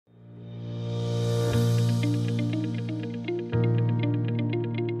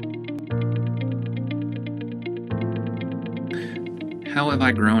How have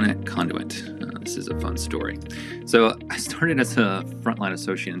I grown at Conduent? This is a fun story. So I started as a frontline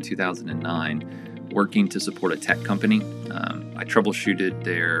associate in 2009, working to support a tech company. I troubleshooted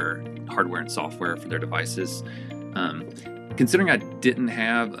their hardware and software for their devices. Um, Considering I didn't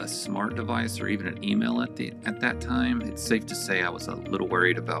have a smart device or even an email at that time, it's safe to say I was a little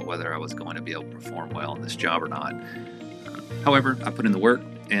worried about whether I was going to be able to perform well in this job or not. However, I put in the work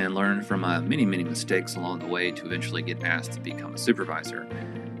and learned from my many mistakes along the way to eventually get asked to become a supervisor.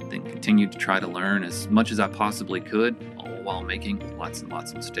 Then continued to try to learn as much as I possibly could, all while making lots and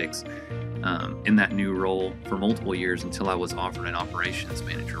lots of mistakes in that new role for multiple years until I was offered an operations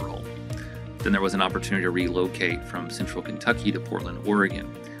manager role. Then there was an opportunity to relocate from central Kentucky to Portland, Oregon,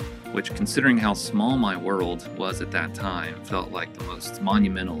 which, considering how small my world was at that time, felt like the most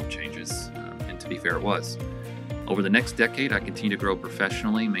monumental of changes, and to be fair, it was. Over the next decade, I continued to grow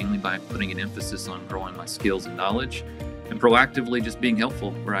professionally, mainly by putting an emphasis on growing my skills and knowledge, and proactively just being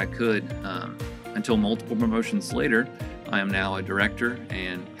helpful where I could, until multiple promotions later, I am now a director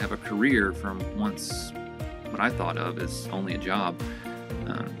and have a career from once what I thought of as only a job.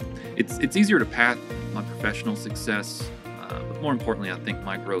 It's easier to path my professional success, but more importantly, I think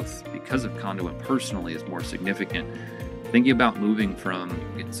my growth because of Conduent personally is more significant. Thinking about moving from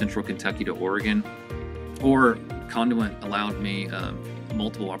central Kentucky to Oregon, or Conduent allowed me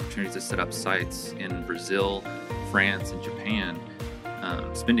multiple opportunities to set up sites in Brazil, France, and Japan,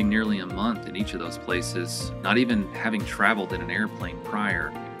 spending nearly a month in each of those places, not even having traveled in an airplane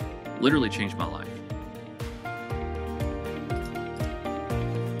prior, literally changed my life.